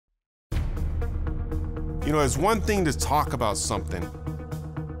You know, it's one thing to talk about something.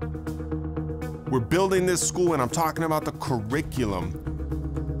 We're building this school and I'm talking about the curriculum.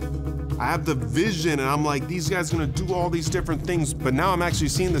 I have the vision and I'm like, these guys are gonna do all these different things, but now I'm actually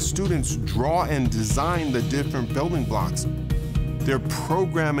seeing the students draw and design the different building blocks. They're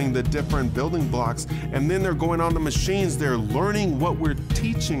programming the different building blocks, and then they're going on the machines, they're learning what we're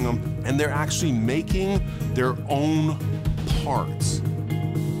teaching them, and they're actually making their own parts.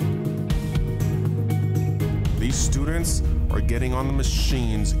 These students are getting on the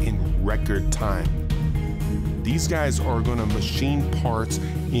machines in record time. These guys are gonna machine parts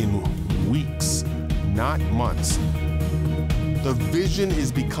in weeks, not months. The vision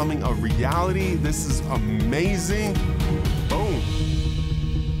is becoming a reality. This is amazing. Boom.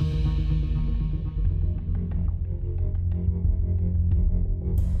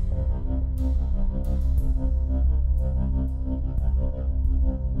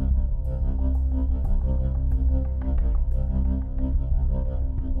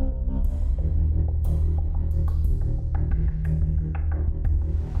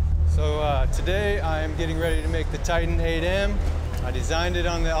 Today I am getting ready to make the Titan 8M. I designed it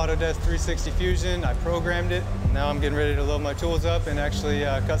on the Autodesk 360 Fusion. I programmed it. Now I'm getting ready to load my tools up and actually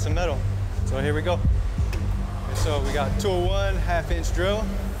cut some metal. So here we go. Okay, so we got tool 1, 1/2-inch drill.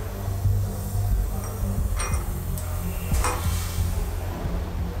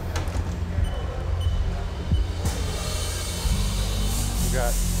 We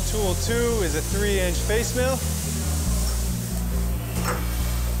got tool 2 is a 3-inch face mill.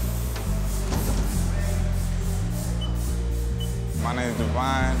 My name is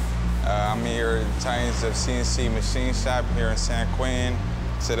Divine. I'm here at the Titans of CNC Machine Shop here in San Quentin.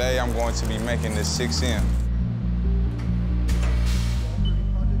 Today I'm going to be making this 6M.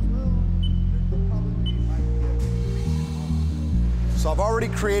 So I've already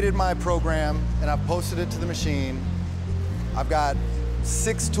created my program and I've posted it to the machine. I've got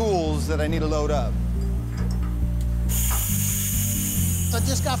 6 tools that I need to load up. I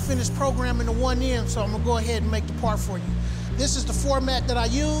just got finished programming the 1M, so I'm gonna go ahead and make the part for you. This is the format that I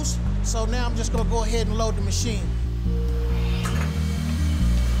use, so now I'm just gonna go ahead and load the machine.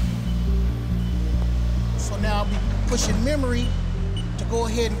 So now I'll be pushing memory to go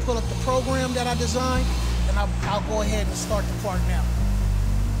ahead and pull up the program that I designed, and I'll go ahead and start the part now.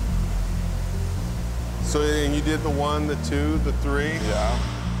 So and you did the 1, the 2, the 3? Yeah.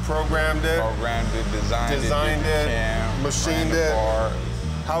 Programmed it? Programmed it, designed it, machined it.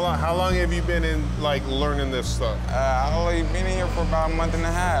 How long have you been in, like, learning this stuff? I've only been in here for about a month and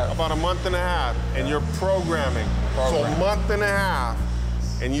a half. About a month and a half, and you're programming. So a month and a half,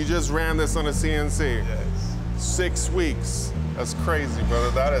 and you just ran this on a CNC. Yes. 6 weeks. That's crazy, brother.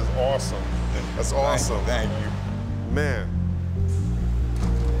 That is awesome. That's awesome. Thank you. Man.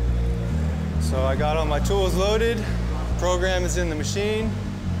 So I got all my tools loaded. Program is in the machine.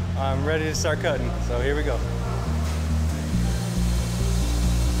 I'm ready to start cutting. So here we go.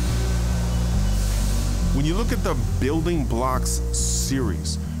 When you look at the building blocks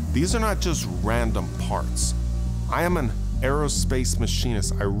series, these are not just random parts. I am an aerospace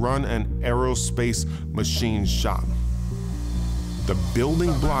machinist. I run an aerospace machine shop. The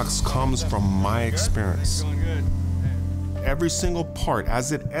building blocks comes from my experience. Every single part,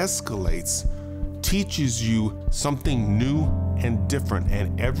 as it escalates, teaches you something new and different,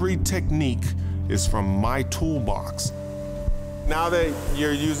 and every technique is from my toolbox. Now that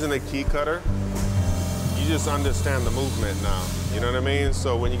you're using a key cutter, you just understand the movement now. You know what I mean?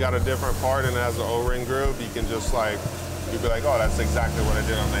 So when you got a different part and it has an O-ring groove, you can just like, you'd be like, oh, that's exactly what I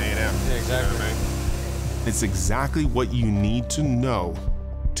did on the 8M. Yeah, exactly. You know what I mean? It's exactly what you need to know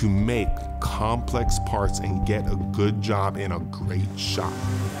to make complex parts and get a good job in a great shop.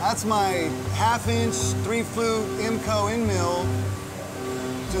 That's my 1/2-inch 3-flute IMCO end mill,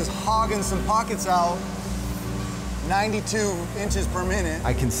 just hogging some pockets out, 92 inches per minute.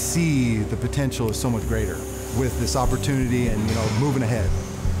 I can see the potential is so much greater with this opportunity and, you know, moving ahead.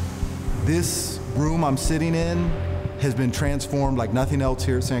 This room I'm sitting in has been transformed like nothing else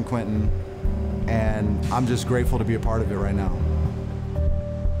here at San Quentin, and I'm just grateful to be a part of it right now.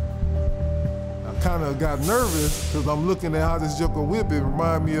 Kind of got nervous because I'm looking at how this joker whip it.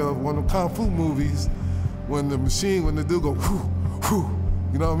 Remind me of one of the Kung Fu movies when the dude go whoo, whoo,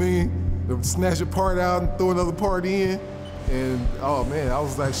 you know what I mean? They snatch a part out and throw another part in. And oh man, I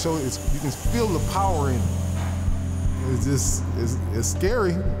was like, you can feel the power in it. It's just, it's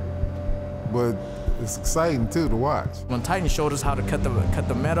scary, but it's exciting too to watch. When Titan showed us how to cut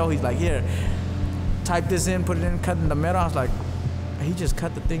the metal, he's like, here, type this in, put it in, cutting the metal. I was like, he just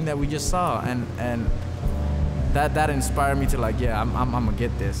cut the thing that we just saw, and that inspired me to like, yeah, I'm gonna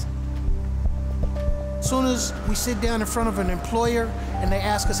get this. As soon as we sit down in front of an employer and they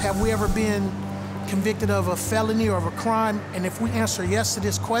ask us, have we ever been convicted of a felony or of a crime? And if we answer yes to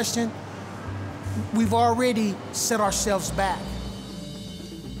this question, we've already set ourselves back.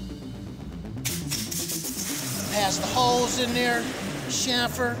 It has the holes in there,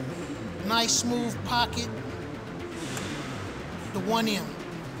 chamfer, nice smooth pocket, the 1M.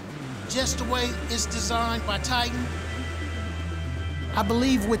 Just the way it's designed by Titan. I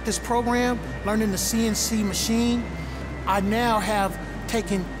believe with this program, learning the CNC machine, I now have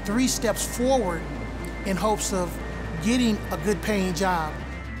taken 3 steps forward in hopes of getting a good paying job.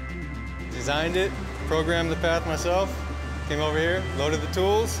 Designed it, programmed the path myself, came over here, loaded the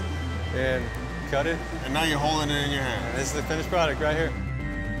tools, and cut it. And now you're holding it in your hand. And this is the finished product right here.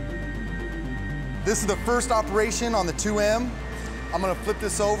 This is the first operation on the 2M. I'm gonna flip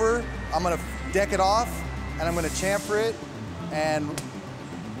this over, I'm gonna deck it off, and I'm gonna chamfer it, and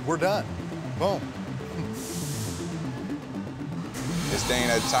we're done. Boom. This thing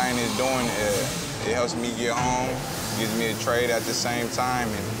that Titan is doing, it helps me get home, gives me a trade at the same time,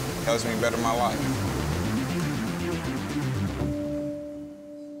 and helps me better my life.